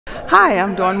Hi,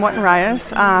 I'm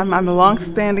Morton-Rias. I'm a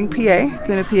long-standing PA,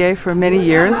 been a PA for many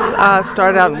years.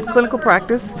 Started out in clinical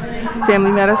practice, family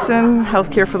medicine,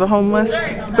 healthcare for the homeless,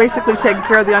 basically taking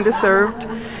care of the underserved,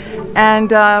 and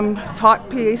taught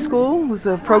PA school, was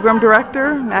a program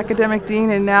director, an academic dean,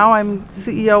 and now I'm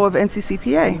CEO of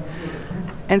NCCPA.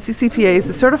 NCCPA is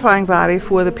the certifying body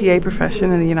for the PA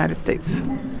profession in the United States.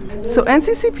 So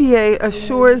NCCPA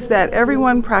assures that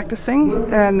everyone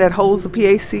practicing and that holds the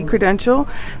PAC credential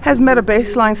has met a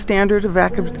baseline standard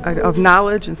of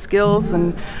knowledge and skills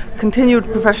and continued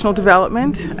professional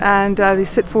development, and they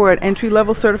sit for an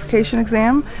entry-level certification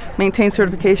exam, maintain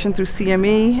certification through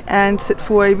CME, and sit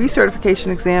for a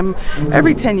recertification exam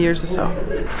every 10 years or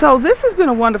so. So this has been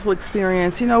a wonderful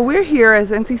experience. You know, we're here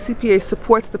as NCCPA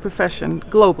supports the profession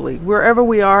globally, wherever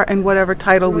we are and whatever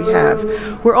title we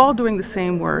have. We're all doing the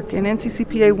same work. And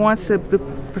NCCPA wants the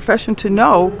profession to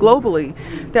know globally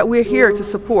that we're here to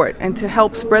support and to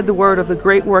help spread the word of the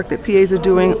great work that PAs are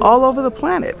doing all over the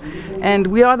planet. And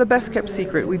we are the best kept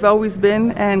secret. We've always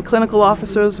been, and clinical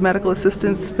officers, medical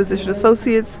assistants, physician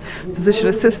associates, physician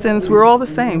assistants, we're all the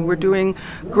same. We're doing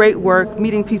great work,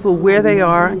 meeting people where they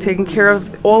are, taking care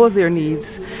of all of their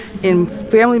needs in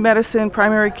family medicine,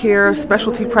 primary care,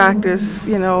 specialty practice,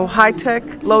 you know, high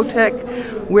tech, low tech.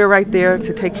 We're right there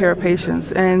to take care of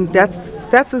patients, and that's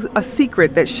a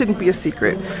secret that shouldn't be a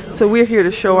secret. So we're here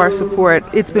to show our support.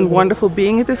 It's been wonderful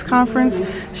being at this conference,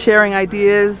 sharing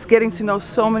ideas, getting to know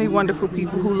so many wonderful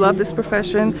people who love this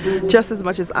profession just as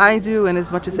much as I do and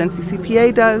as much as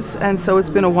NCCPA does, and so it's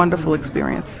been a wonderful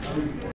experience.